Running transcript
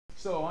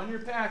So on your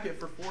packet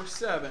for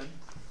 4-7,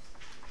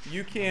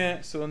 you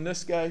can, so in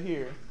this guy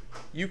here,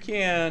 you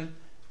can,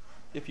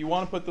 if you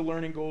want to put the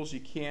learning goals, you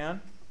can,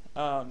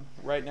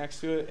 right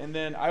next to it. And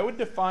then I would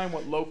define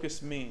what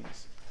locus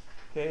means.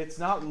 Okay, it's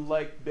not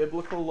like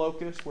biblical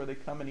locus where they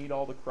come and eat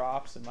all the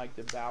crops and like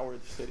devour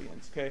the city.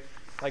 Okay,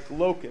 like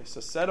locus,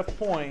 a set of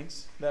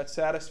points that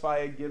satisfy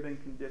a given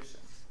condition.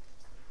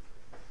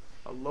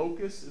 A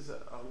locus is a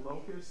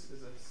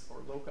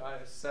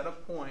set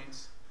of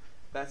points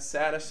that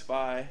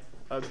satisfy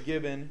a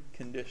given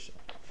condition.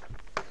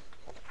 So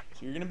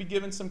you're going to be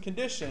given some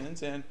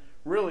conditions, and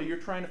really you're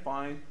trying to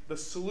find the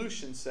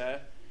solution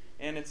set,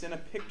 and it's in a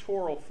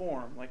pictorial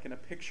form, like in a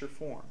picture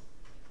form.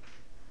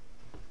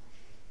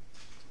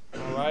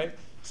 All right?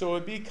 So it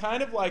would be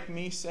kind of like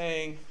me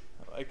saying,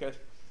 like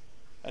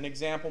an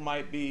example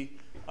might be,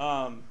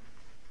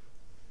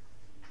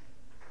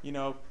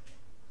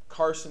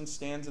 Carson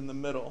stands in the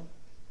middle,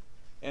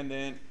 and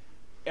then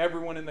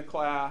everyone in the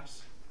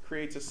class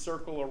creates a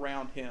circle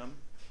around him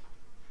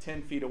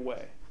 10 feet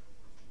away.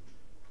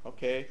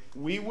 Okay?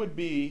 We would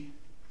be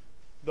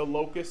the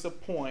locus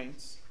of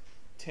points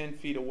 10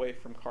 feet away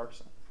from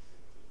Carson.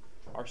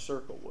 Our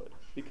circle would,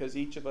 because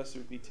each of us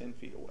would be 10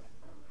 feet away.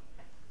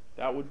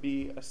 That would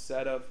be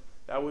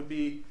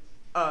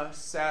us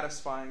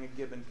satisfying a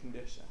given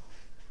condition.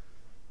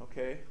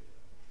 Okay?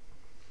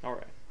 All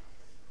right.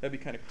 That'd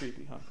be kind of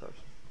creepy, huh,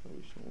 Carson?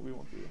 We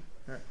won't do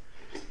that. All right.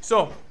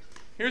 So,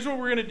 here's what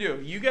we're going to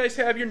do. You guys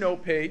have your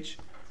note page.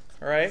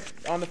 All right?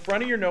 On the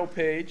front of your note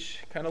page,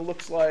 kind of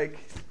looks like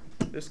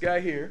this guy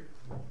here.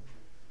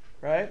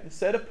 Right? The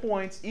set of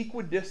points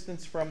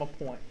equidistant from a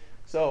point.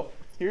 So,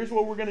 here's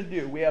what we're going to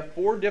do. We have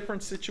 4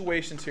 different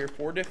situations here,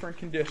 4 different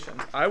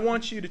conditions. I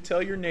want you to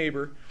tell your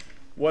neighbor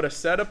what a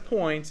set of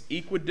points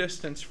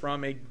equidistant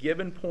from a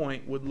given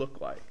point would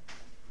look like.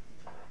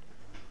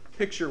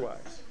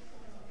 Picture-wise.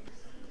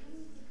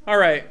 All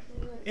right.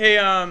 Hey,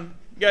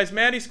 guys,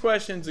 Maddie's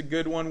question is a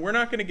good one. We're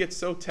not going to get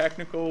so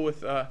technical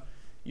with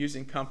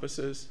using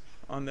compasses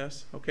on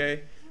this,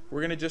 okay?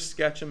 We're going to just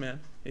sketch them in.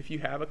 If you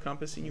have a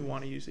compass and you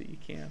want to use it, you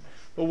can.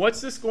 But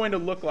what's this going to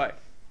look like?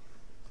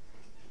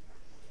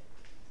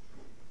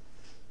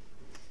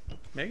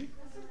 Maggie?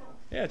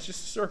 Yeah, it's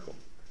just a circle.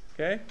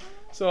 Okay?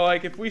 So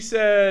like if we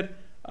said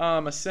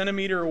a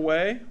centimeter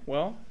away,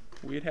 well,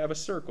 we'd have a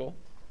circle.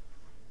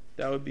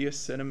 That would be a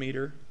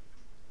centimeter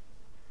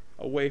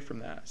away from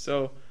that.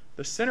 So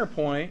the center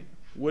point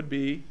would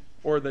be,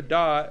 or the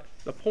dot,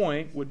 the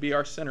point would be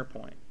our center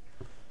point.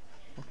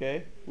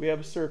 Okay? We have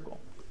a circle.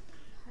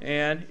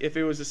 And if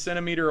it was a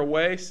centimeter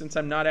away, since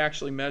I'm not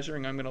actually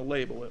measuring, I'm going to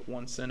label it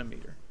 1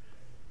 centimeter.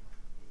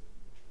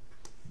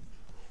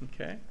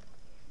 Okay?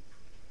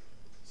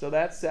 So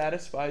that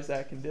satisfies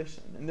that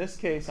condition. In this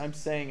case, I'm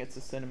saying it's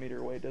a centimeter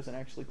away. It doesn't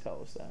actually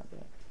tell us that.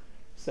 But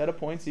set of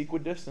points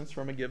equidistant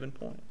from a given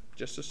point.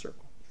 Just a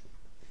circle.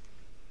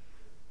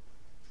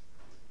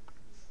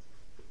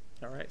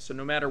 All right, so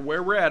no matter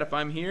where we're at, if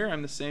I'm here,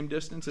 I'm the same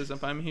distance as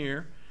if I'm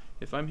here,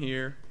 if I'm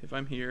here, if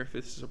I'm here, if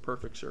this is a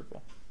perfect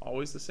circle.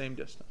 Always the same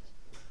distance.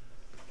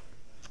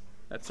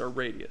 That's our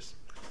radius.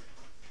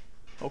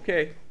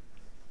 Okay.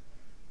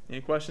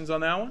 Any questions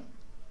on that one?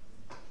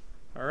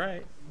 All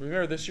right.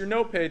 Remember, this is your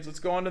note page. Let's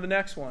go on to the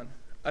next one.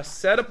 A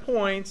set of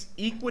points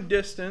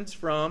equidistant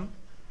from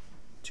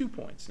 2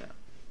 points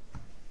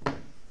now.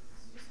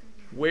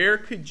 Where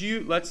could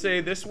you, let's say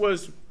this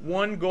was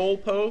one goal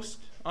post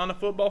on a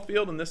football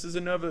field and this is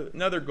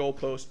another goal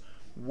post.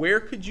 Where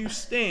could you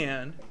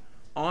stand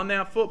on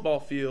that football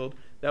field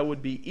that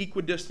would be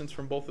equidistant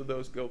from both of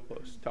those goal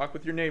posts? Talk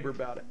with your neighbor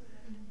about it.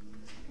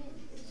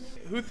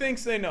 Who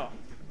thinks they know?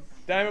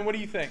 Diamond, what do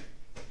you think?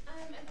 I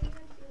think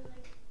I'd be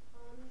like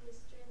on the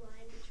straight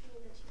line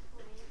between the 2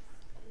 points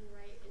and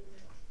right in the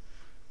middle.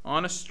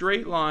 On a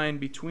straight line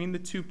between the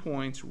 2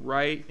 points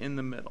right in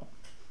the middle.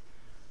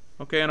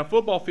 Okay, on a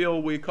football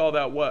field we call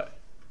that what?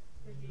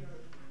 50-yard.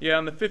 Yeah,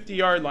 on the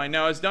 50-yard line.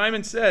 Now, as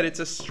Diamond said, it's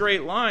a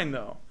straight line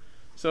though.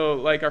 So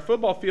like our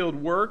football field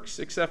works,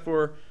 except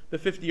for the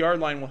 50-yard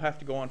line will have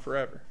to go on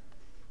forever.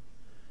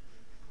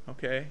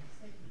 Okay?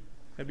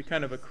 That'd be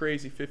kind of a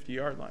crazy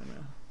 50-yard line,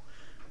 man.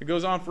 It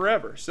goes on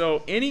forever.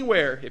 So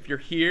anywhere, if you're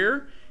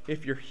here,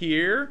 if you're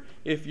here,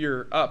 if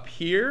you're up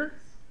here,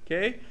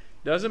 okay,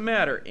 doesn't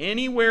matter.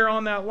 Anywhere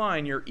on that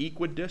line, you're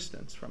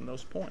equidistant from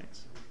those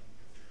points.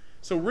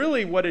 So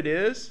really what it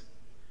is,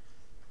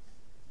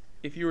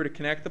 if you were to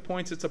connect the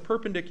points, it's a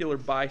perpendicular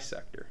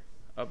bisector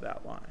of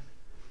that line.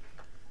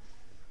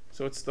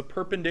 So it's the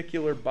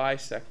perpendicular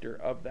bisector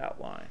of that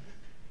line.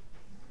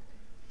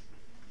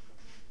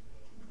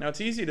 Now it's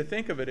easy to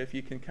think of it if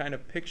you can kind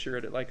of picture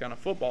it like on a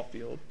football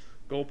field.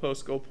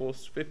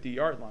 Goalpost,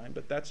 50-yard line,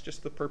 but that's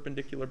just the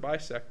perpendicular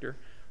bisector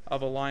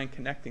of a line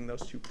connecting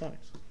those 2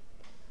 points.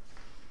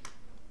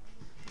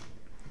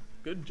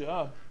 Good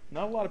job.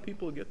 Not a lot of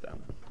people get that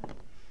one.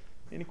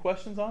 Any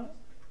questions on it?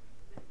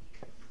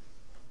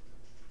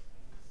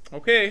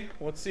 Okay,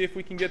 let's see if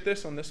we can get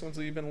this one. This one's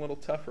even a little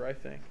tougher, I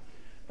think.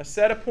 A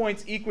set of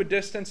points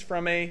equidistant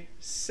from a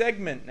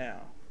segment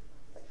now.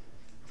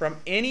 from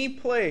any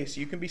place.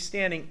 You can be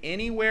standing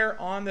anywhere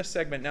on the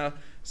segment. Now,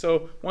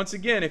 so once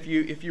again, if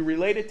you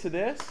relate it to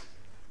this,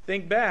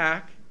 think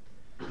back.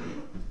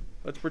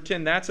 Let's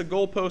pretend that's a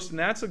goalpost and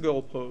that's a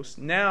goalpost.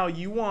 Now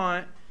you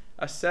want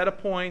a set of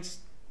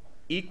points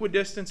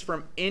equidistant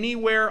from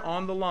anywhere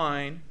on the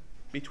line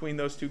between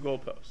those two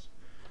goalposts.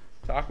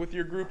 Talk with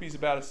your groupies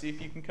about it. See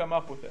if you can come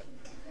up with it.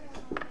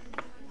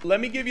 Let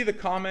me give you the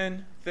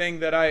common thing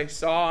that I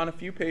saw on a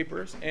few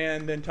papers,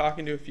 and then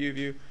talking to a few of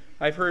you.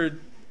 I've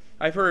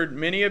heard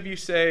many of you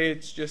say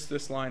it's just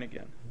this line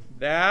again.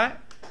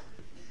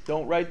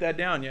 Don't write that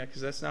down yet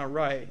because that's not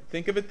right.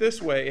 Think of it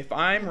this way. If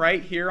I'm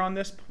right here on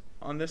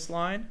this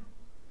line,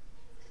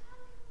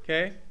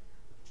 okay,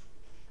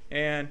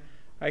 and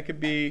I could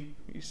be,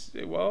 you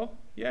say, well,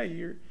 yeah,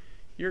 you're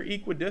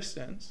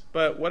equidistant,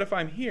 but what if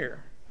I'm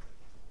here?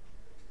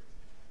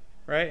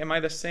 Right? Am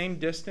I the same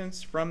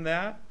distance from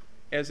that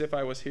as if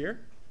I was here?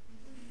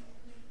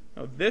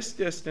 No, this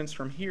distance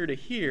from here to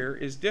here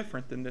is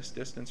different than this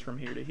distance from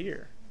here to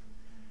here.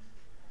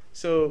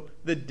 So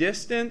the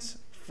distance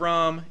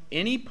from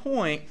any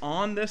point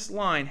on this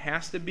line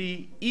has to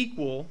be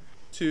equal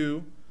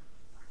to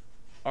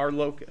our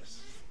locus.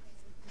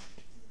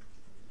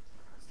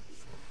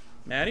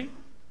 Maddie?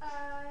 A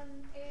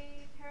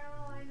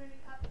parallel line running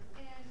up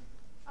and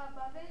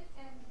above it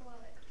and below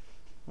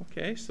it.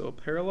 Okay, so a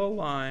parallel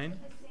line.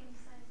 With the same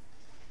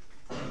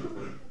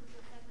size.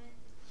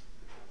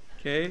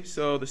 Okay,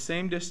 so the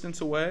same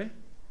distance away.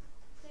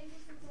 Same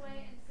distance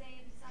away and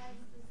same size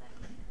as the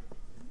segment.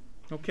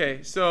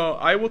 Okay, so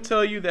I will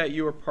tell you that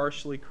you are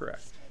partially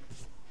correct.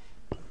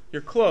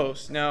 You're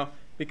close. Now,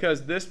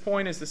 because this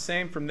point is the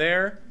same from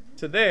there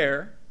to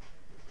there,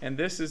 and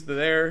this is the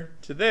there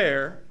to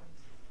there.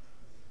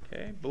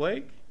 Okay,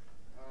 Blake?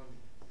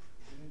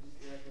 Shouldn't just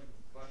be like a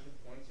bunch of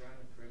points around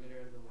the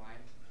perimeter of the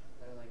line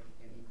that are like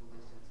an equal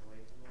distance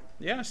away from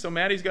the line? Yeah, so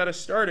Maddie's got us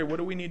started. What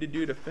do we need to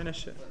do to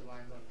finish it? Put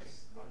lines on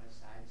the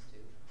sides too.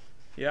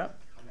 Yeah?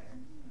 On there.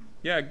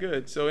 Yeah,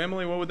 good. So,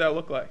 Emily, what would that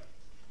look like?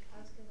 I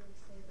was going to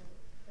say that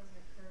it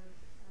doesn't curve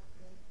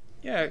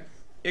after. Yeah,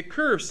 it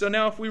curves. So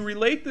now if we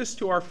relate this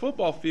to our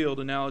football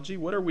field analogy,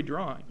 what are we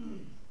drawing?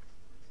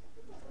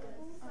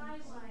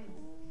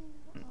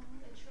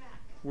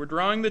 We're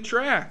drawing the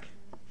track.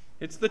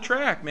 It's the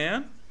track,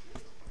 man.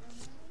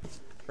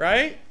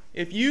 Right?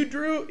 If you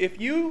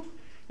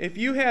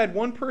had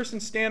one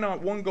person stand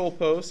on one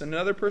goalpost and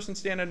another person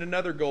stand at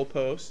another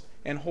goalpost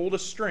and hold a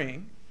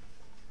string,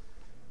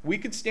 we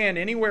could stand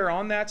anywhere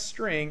on that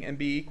string and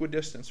be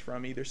equidistant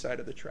from either side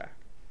of the track.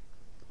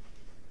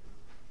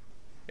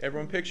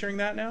 Everyone picturing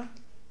that now?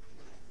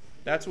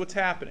 That's what's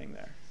happening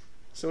there.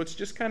 So it's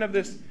just kind of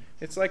this,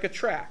 it's like a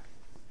track.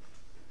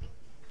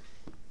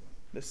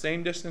 The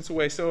same distance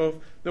away. So if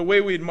the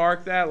way we'd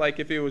mark that, like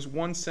if it was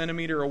 1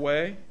 centimeter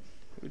away,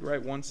 we'd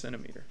write 1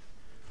 centimeter.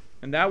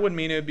 And that would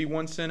mean it would be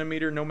 1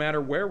 centimeter no matter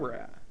where we're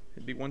at.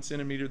 It'd be 1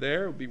 centimeter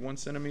there, it would be 1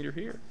 centimeter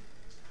here.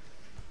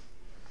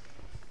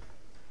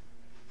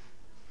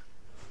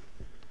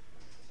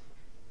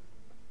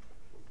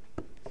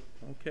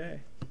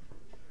 Okay.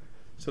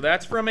 So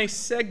that's from a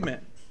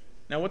segment.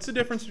 Now what's the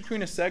difference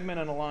between a segment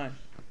and a line?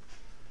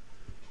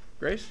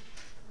 Grace?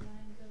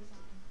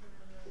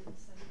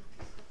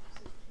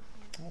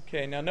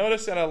 Okay, now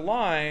notice that a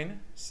line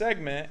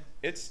segment,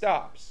 it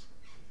stops.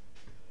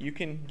 You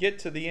can get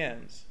to the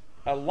ends.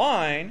 A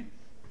line,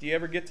 do you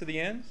ever get to the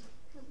ends?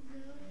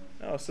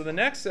 No. So the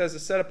next says a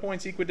set of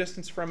points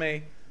equidistant from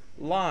a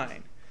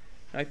line.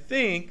 I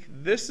think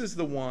this is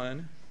the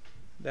one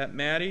that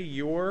Maddie,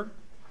 your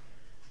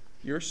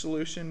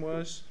solution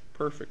was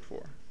perfect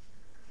for.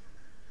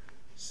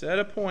 Set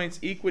of points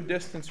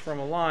equidistant from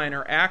a line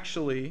are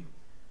actually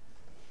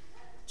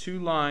two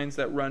lines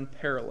that run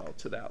parallel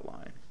to that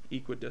line,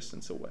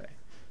 equidistance away.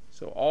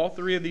 So all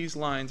three of these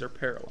lines are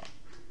parallel.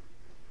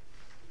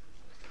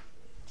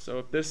 So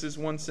if this is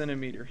 1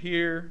 centimeter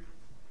here,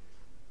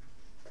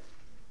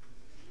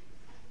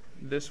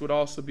 this would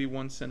also be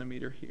 1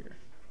 centimeter here.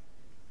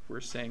 If we're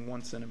saying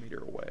 1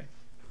 centimeter away.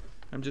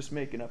 I'm just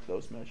making up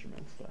those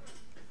measurements. But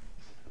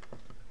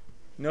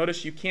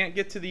notice you can't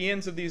get to the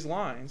ends of these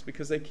lines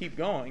because they keep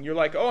going. You're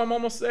like, oh, I'm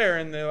almost there.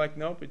 And they're like,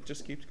 nope, it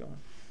just keeps going.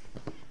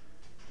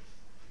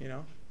 You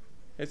know?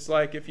 It's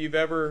like if you've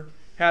ever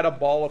had a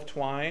ball of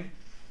twine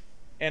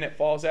and it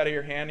falls out of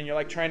your hand and you're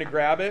like trying to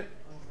grab it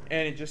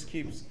and it just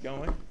keeps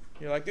going.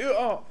 You're like,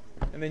 oh.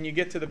 And then you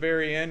get to the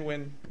very end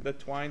when the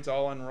twine's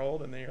all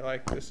unrolled and then you're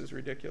like, this is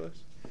ridiculous.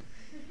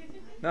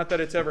 Not that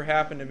it's ever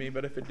happened to me,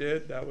 but if it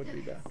did, that would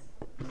be bad.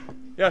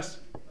 Yes?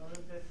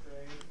 In fifth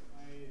grade,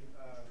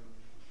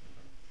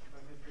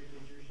 my fifth grade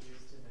teacher, she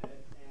used to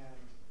knit, and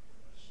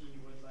she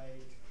would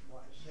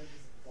she had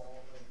this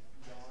ball,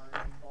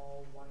 yarn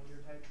ball winder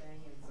type thing,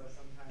 and so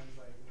sometimes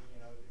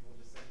people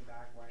just sitting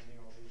back winding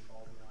all these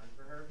balls of yarn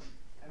for her,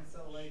 and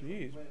so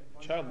Jeez, when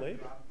child I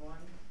labor. dropped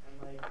one, and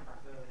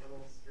the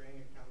little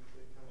string it comes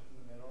from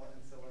the middle, and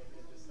so it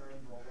just started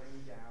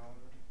rolling down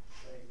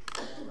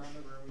all around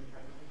the room, and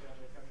trying to pick it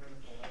up, I kept trying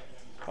to pull it,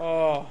 and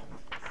Oh,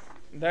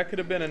 that could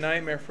have been a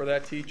nightmare for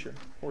that teacher.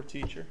 Poor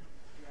teacher.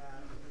 yeah,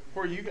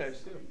 For you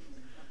guys, too.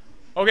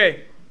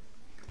 Okay.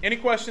 Any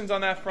questions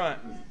on that front?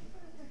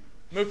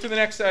 Move to the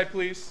next side,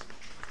 please.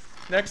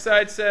 Next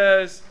side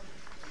says,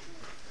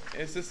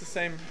 is this the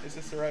same? Is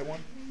this the right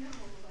one?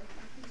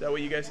 Is that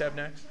what you guys have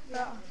next?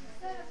 No.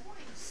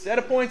 Set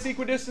of points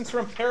equidistant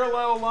from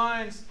parallel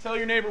lines. Tell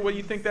your neighbor what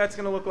you think that's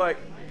going to look like.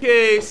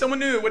 Okay, someone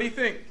new. What do you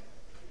think?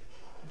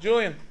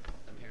 Julian.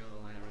 A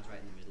parallel line that runs right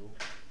in the middle.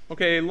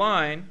 Okay, a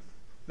line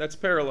that's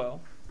parallel.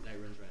 That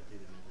runs right through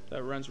the middle.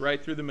 That runs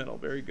right through the middle.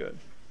 Very good.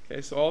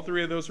 Okay, so all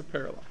three of those are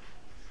parallel.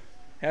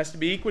 Has to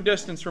be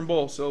equidistance from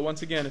both. So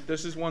once again, if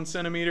this is 1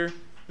 centimeter,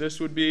 this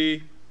would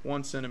be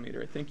 1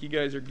 centimeter. I think you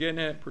guys are getting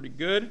it pretty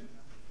good.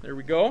 There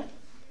we go.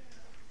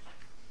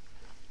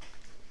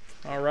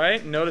 All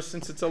right, notice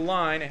since it's a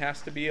line, it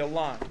has to be a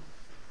line.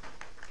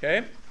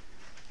 Okay?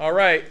 All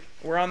right,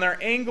 we're on our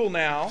angle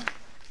now.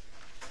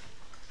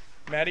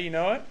 Maddie, you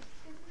know it?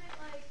 Isn't it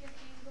like an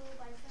angle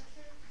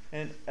bisector?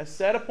 And a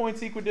set of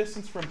points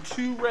equidistant from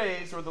two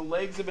rays, or the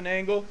legs of an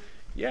angle,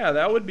 yeah,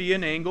 that would be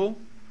an angle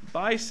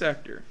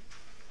bisector.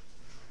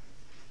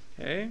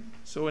 Okay,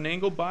 so an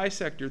angle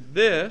bisector,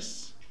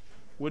 this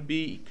would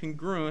be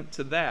congruent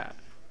to that.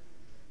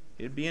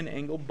 It'd be an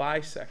angle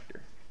bisector.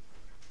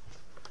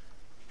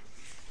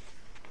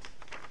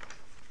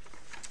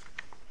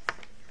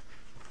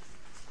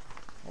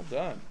 Well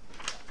done.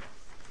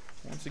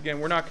 Once again,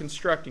 we're not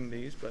constructing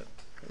these, but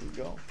there we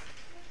go.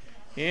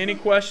 Any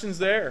questions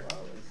there?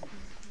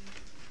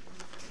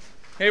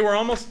 Hey, we're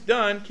almost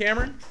done.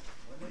 Cameron?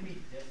 Wouldn't it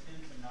be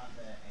distance and not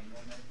the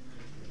angle measurement?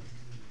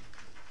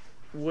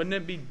 Wouldn't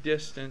it be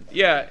distant?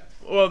 Yeah.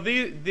 Well,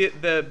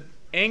 the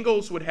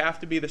angles would have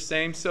to be the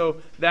same.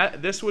 So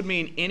that this would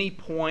mean any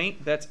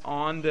point that's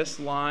on this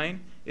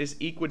line is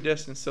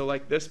equidistant. So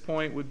like this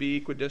point would be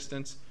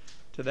equidistant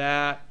to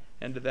that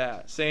and to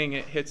that, saying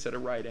it hits at a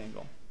right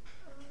angle.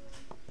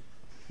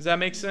 Does that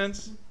make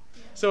sense?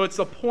 So it's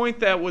the point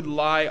that would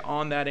lie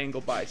on that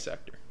angle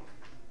bisector.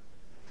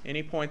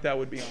 Any point that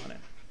would be on it.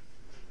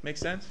 Make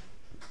sense?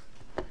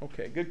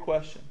 Okay, good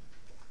question.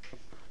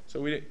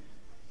 So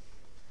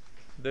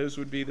those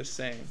would be the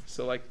same.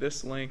 So like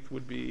this length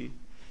would be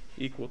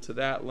equal to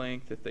that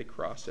length if they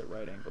crossed at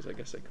right angles. I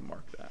guess I can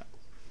mark that.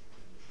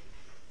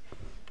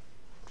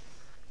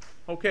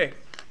 Okay.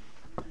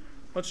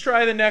 Let's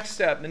try the next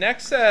step. The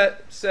next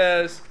step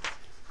says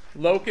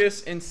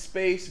locus in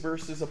space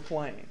versus a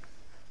plane.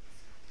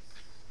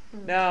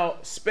 Now,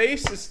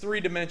 space is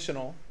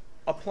three-dimensional.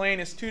 A plane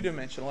is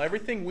two-dimensional.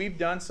 Everything we've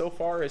done so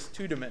far is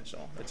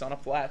two-dimensional. It's on a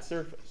flat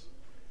surface.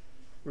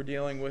 We're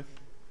dealing with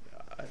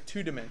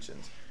 2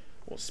 dimensions.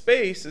 Well,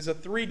 space is a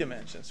 3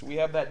 dimension, so we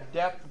have that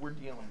depth we're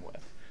dealing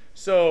with.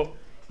 So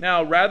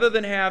now, rather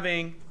than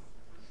having,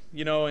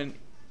 on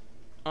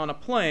a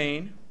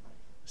plane,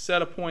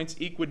 set of points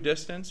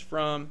equidistant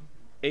from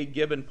a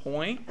given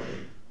point,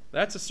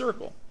 that's a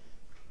circle.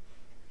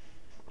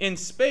 In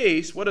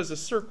space, what does a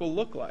circle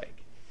look like?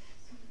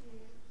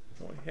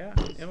 Oh, yeah,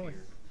 Emily.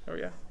 Oh,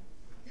 yeah.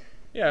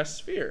 Yeah, a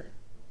sphere.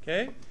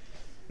 Okay?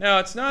 Now,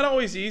 it's not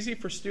always easy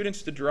for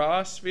students to draw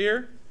a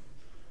sphere.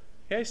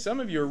 Okay, some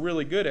of you are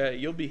really good at it.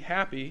 You'll be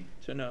happy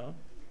to know.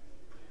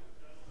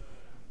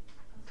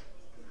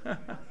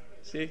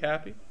 See,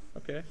 happy?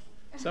 Okay.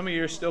 Some of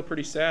you are still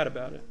pretty sad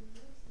about it.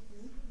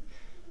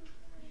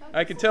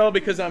 I can tell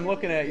because I'm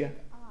looking at you.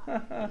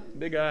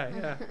 Big eye,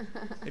 yeah.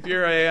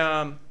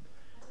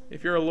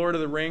 If you're a Lord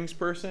of the Rings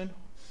person,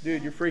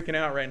 dude, you're freaking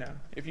out right now.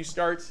 If you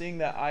start seeing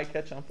that eye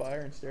catch on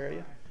fire and stare at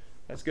you,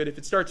 that's good. If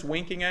it starts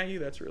winking at you,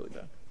 that's really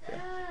bad. Okay.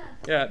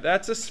 Yeah,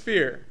 that's a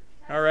sphere.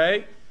 All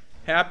right?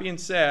 Happy and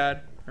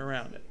sad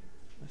around it.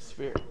 A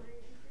sphere.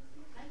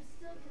 I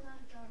still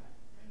cannot draw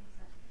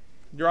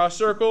that. Draw a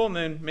circle and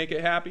then make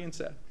it happy and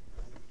sad.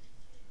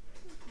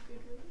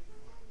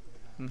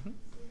 Mm-hmm.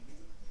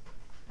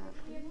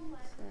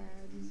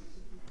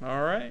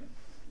 All right.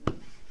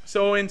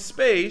 So in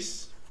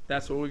space,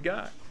 that's what we've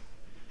got.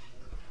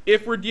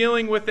 If we're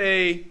dealing with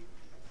a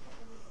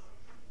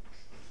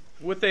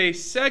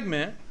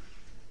segment,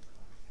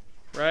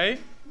 right?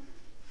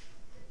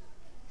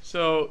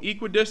 So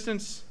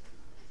equidistance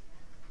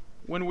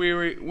when we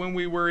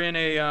were in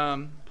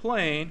a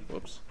plane,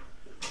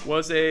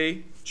 was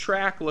a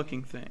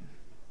track-looking thing.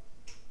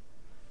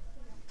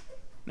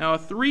 Now a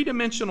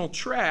three-dimensional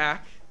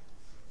track.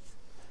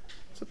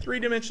 What's a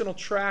three-dimensional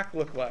track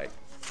look like?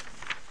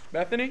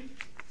 Bethany?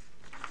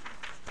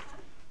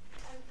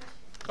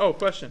 Oh,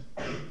 question.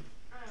 How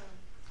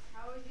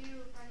would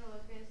you find the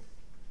locus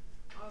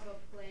of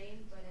a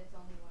plane, but it's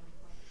only one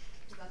point?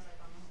 Because that's like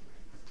on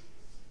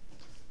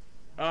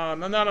the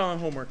homework. I'm not on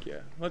homework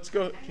yet. Let's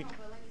go. I know,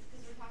 but like,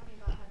 because we're talking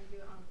about how to do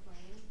it on a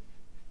plane.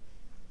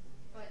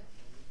 But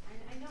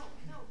I know,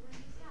 we're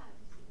just sad.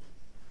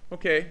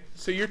 Okay,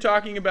 so you're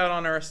talking about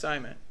on our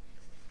assignment,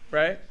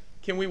 right?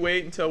 Can we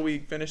wait until we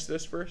finish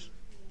this first?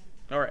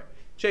 Yeah. All right.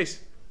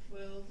 Chase.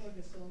 Well, it looks like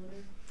a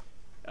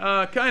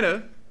cylinder. Kind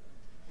of.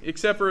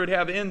 Except for it would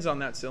have ends on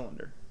that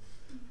cylinder.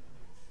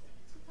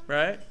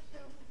 Right?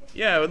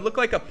 Yeah, it would look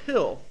like a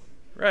pill.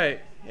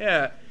 Right.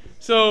 Yeah.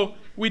 So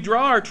we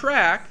draw our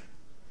track,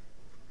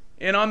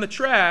 And on the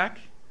track,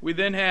 we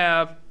then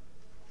have,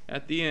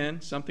 at the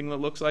end, something that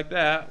looks like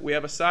that. We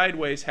have a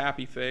sideways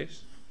happy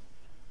face,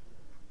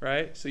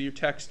 right? So you're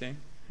texting.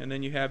 And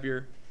then you have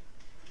your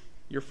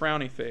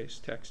frowny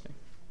face texting.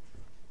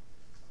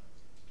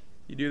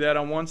 You do that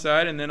on one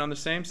side, and then on the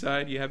same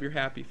side, you have your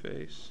happy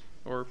face.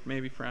 Or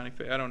maybe frowny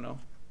face. I don't know.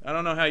 I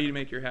don't know how you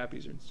make your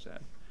happies or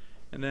sad.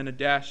 And then a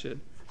dash it.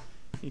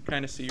 You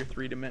kind of see your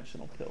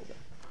three-dimensional pill there.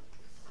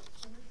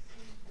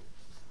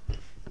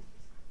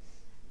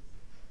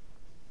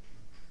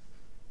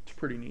 It's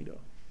pretty neato.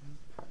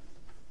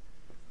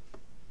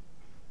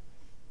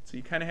 So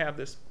you kind of have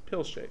this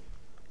pill shape.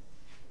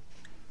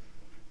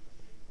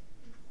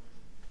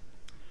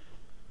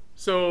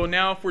 So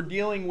now if we're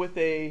dealing with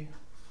a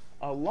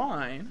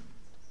line,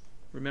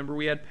 remember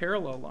we had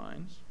parallel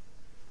lines.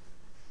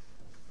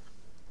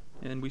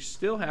 And we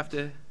still have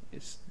to,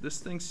 this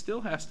thing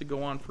still has to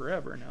go on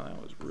forever. Now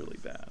that was really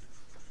bad.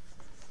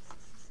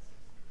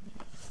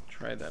 Yeah,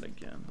 try that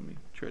again. Let me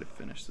try to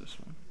finish this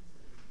one.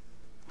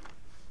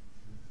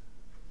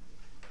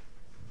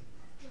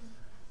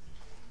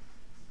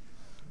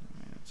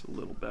 It's a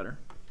little better.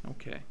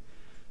 Okay.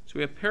 So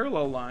we have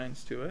parallel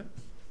lines to it,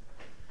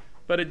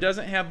 but it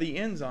doesn't have the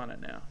ends on it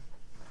now.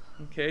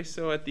 Okay,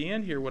 so at the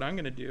end here, what I'm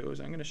going to do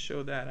is I'm going to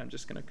show that. I'm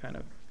just going to kind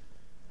of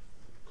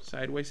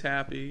sideways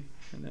happy,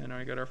 and then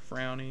I got our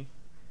frowny.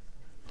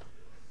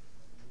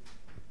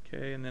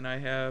 Okay, and then I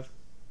have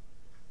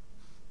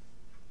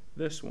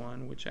this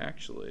one, which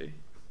actually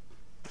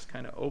is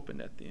kind of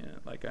opened at the end.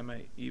 Like I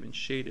might even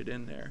shade it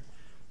in there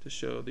to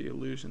show the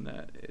illusion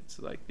that it's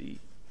like the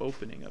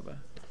opening of a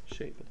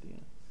shape at the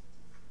end.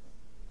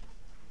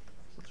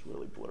 It's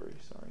really blurry,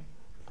 sorry.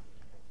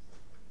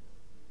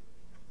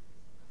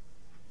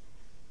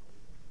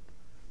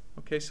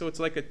 Okay, so it's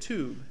like a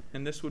tube,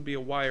 and this would be a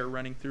wire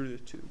running through the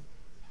tube.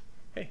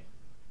 Hey.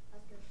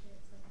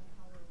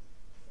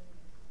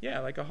 Yeah,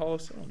 like a hollow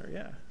cylinder,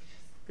 yeah.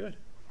 Good.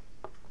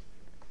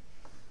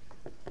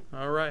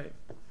 All right.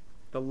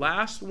 The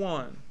last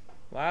one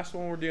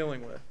we're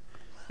dealing with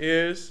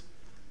is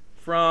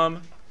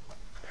from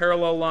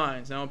parallel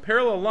lines. Now, in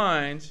parallel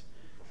lines,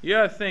 you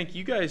gotta think,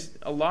 you guys,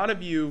 a lot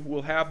of you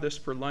will have this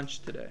for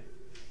lunch today.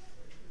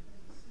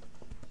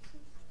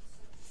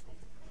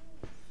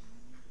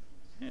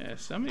 Yeah,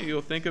 some of you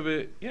will think of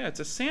it, yeah, it's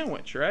a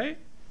sandwich, right?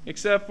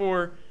 Except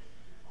for,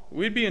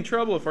 we'd be in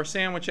trouble if our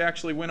sandwich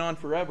actually went on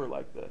forever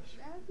like this.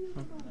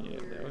 Yeah,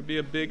 that would be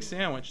a big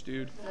sandwich,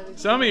 dude.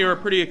 Some of you are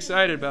pretty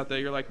excited about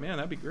that. You're like, man,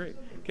 that'd be great.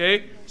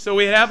 Okay, so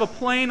we have a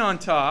plane on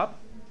top.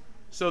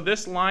 So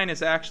this line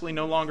is actually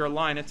no longer a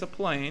line, it's a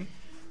plane.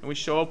 And we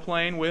show a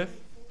plane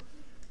with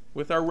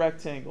our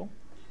rectangle.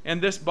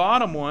 And this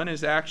bottom one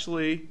is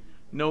actually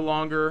no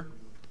longer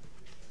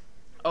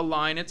a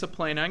line, it's a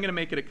plane. I'm going to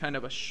make it a kind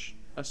of a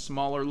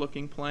smaller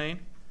looking plane,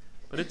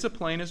 but it's a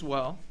plane as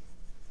well,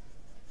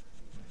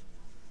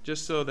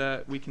 just so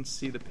that we can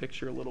see the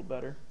picture a little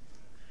better.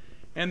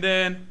 And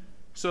then,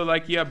 so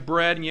like you have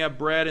bread,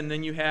 and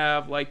then you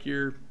have like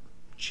your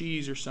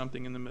cheese or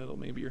something in the middle,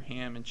 maybe your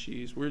ham and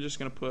cheese. We're just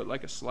going to put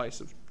like a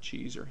slice of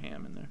cheese or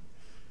ham in there,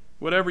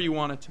 whatever you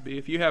want it to be.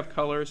 If you have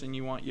colors and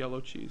you want yellow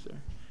cheese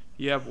there, if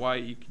you have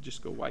white, you could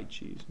just go white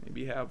cheese.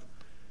 Maybe you have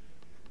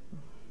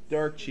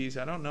dark cheese.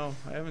 I don't know,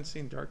 I haven't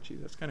seen dark cheese.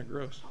 That's kind of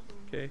gross.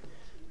 Okay,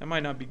 that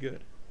might not be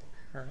good.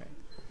 All right,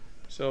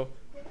 so,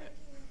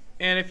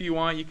 and if you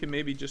want, you can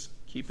maybe just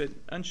keep it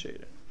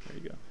unshaded. There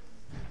you go.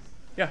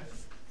 Yeah.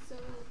 So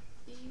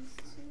these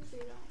two,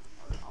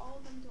 all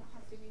of them don't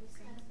have to be the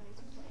same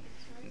size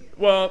planes, right?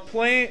 Well,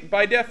 plane,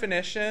 by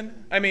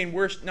definition, I mean,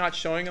 we're not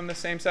showing them the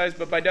same size,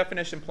 but by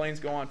definition, planes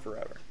go on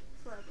forever.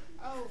 Forever.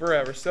 Oh.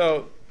 Forever.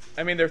 So,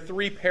 I mean, they're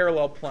three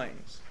parallel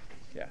planes.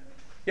 Yeah.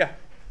 Yeah.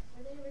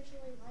 Were they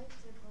originally lights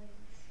or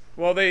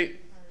planes?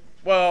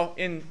 Well,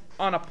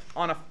 on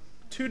a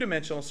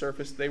two-dimensional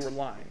surface, they were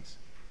lines.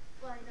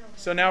 Well, I know.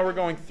 So now we're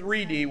going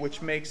 3D,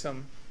 which makes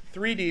them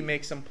 3D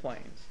makes them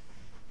planes.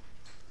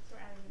 So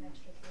we're adding an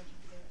extra dimension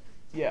to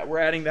it. Yeah, we're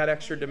adding that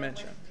extra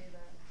dimension.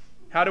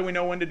 How do we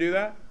know when to do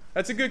that?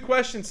 That's a good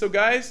question. So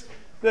guys,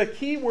 the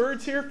key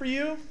words here for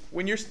you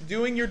when you're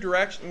doing your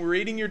direction,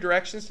 reading your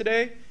directions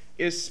today,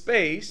 is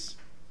space,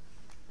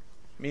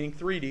 meaning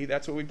 3D.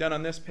 That's what we've done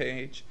on this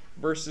page,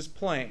 versus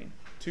plane,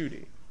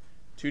 2D.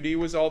 2D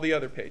was all the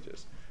other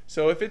pages.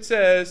 So if it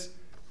says,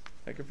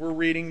 like if we're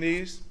reading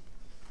these,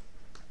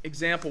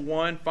 example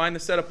 1, find the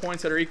set of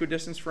points that are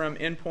equidistant from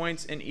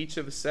endpoints in each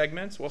of the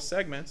segments. Well,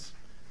 segments,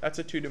 that's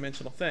a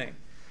two-dimensional thing.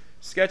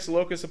 Sketch the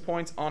locus of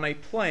points on a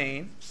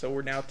plane, so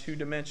we're now 2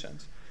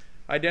 dimensions.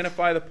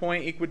 Identify the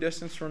point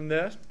equidistance from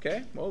this.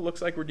 Okay, well, it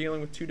looks like we're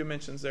dealing with 2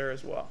 dimensions there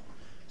as well.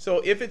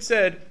 So if it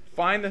said,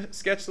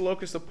 sketch the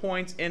locus of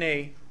points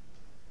in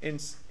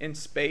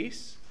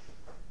space,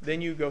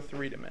 then you go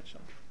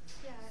 3-dimensional.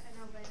 Yeah, I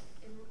know, but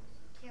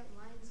can't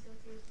lines go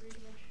through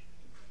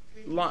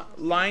 3D?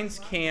 Lines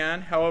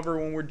can, however,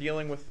 when we're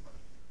dealing with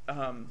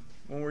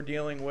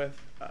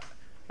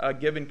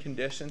given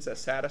conditions that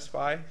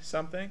satisfy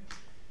something,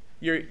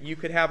 you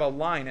could have a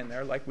line in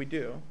there like we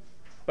do,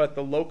 but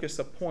the locus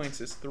of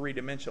points is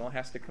three-dimensional. It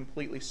has to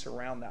completely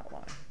surround that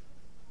line.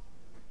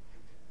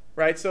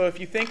 Right? So if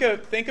you think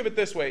of it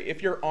this way,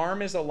 if your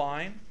arm is a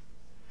line,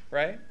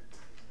 right,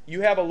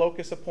 you have a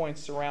locus of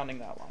points surrounding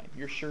that line,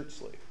 your shirt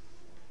sleeve.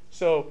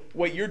 So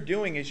what you're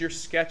doing is you're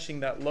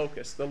sketching that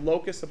locus. The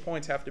locus of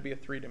points have to be a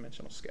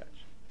three-dimensional sketch.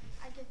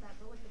 I get that,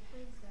 but with the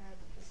planes that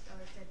the star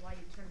said why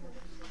you turn them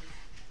into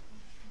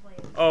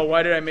planes. Oh,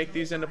 why did I make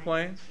these into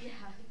planes?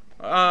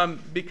 Yeah.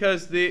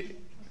 Because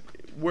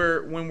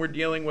when we're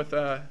dealing with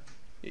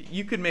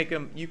you could make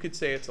them. You could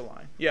say it's a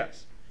line.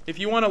 Yes. If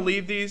you want to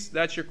leave these,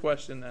 that's your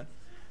question then.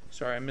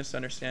 Sorry, I'm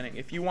misunderstanding.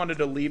 If you wanted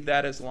to leave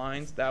that as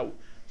lines,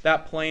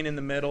 that plane in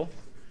the middle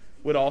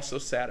would also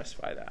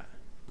satisfy that.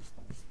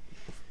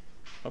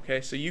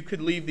 Okay, so you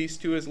could leave these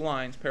two as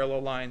lines,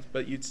 parallel lines,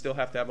 but you'd still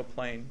have to have a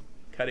plane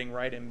cutting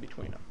right in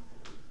between them.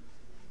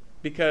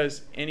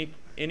 Because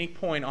any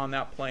point on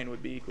that plane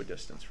would be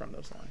equidistant from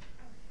those lines.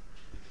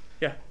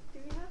 Yeah? Do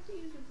we have to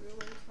use a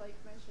ruler to like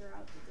measure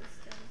out the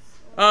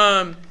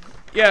distance?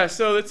 Yeah,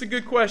 so that's a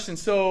good question.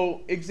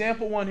 So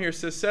example 1 here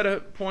says set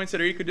of points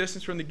that are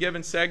equidistant from the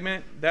given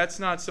segment.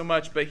 That's not so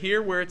much. But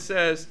here where it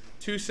says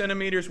 2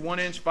 centimeters, 1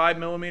 inch, 5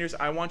 millimeters,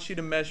 I want you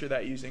to measure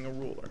that using a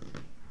ruler.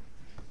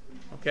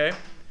 Okay?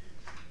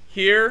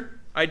 Here,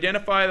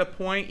 identify the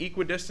point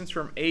equidistance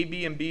from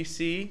AB and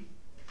BC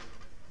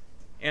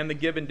and the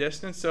given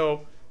distance.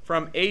 So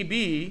from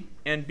AB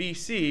and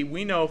BC,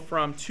 we know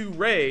from 2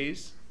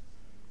 rays,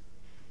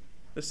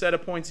 the set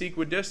of points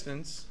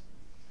equidistance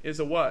is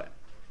a what?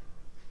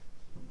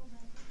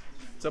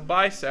 It's a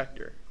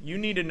bisector. You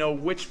need to know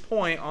which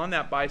point on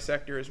that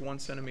bisector is 1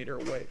 centimeter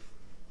away.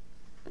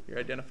 You're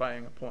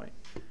identifying a point.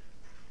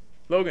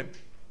 Logan.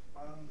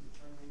 From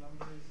the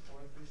numbers 4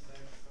 through 6,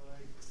 so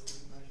like, do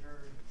we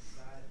measure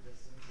that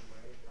distance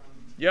away from?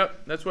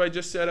 Yep, that's what I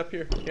just said up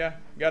here. Yeah,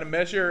 you got to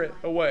measure it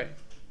away.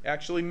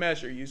 Actually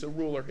measure. Use a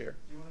ruler here.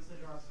 Do you want us to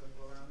draw a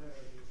circle around it, or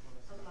do you just want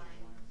us to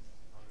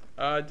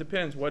draw a line? It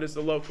depends. What is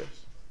the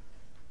locus?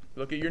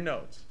 Look at your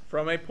notes.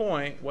 From a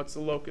point, what's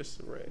the locus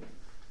array?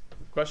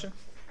 Question?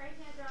 I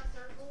can't draw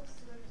circles,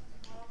 so there's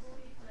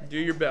probably, but Do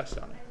your best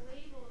on it. I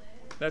labeled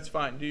it. That's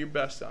fine. Do your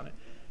best on it.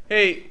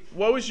 Hey,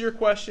 what was your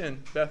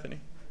question, Bethany?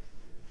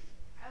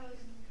 I was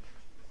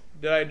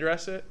Did I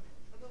address it?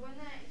 the one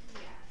that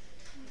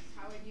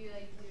how would you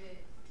like do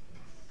it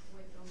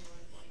with only one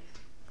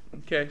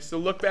point? Okay, so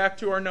look back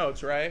to our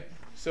notes, right?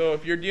 So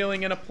if you're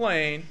dealing in a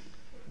plane,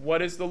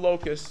 what is the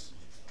locus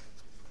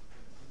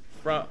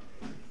from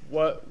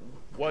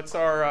what's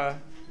our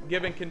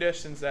given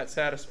conditions that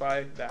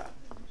satisfy that?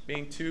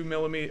 Being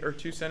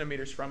 2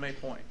 centimeters from a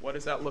point. What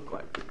does that look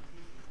like?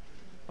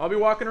 I'll be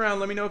walking around.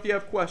 Let me know if you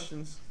have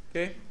questions,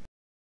 okay?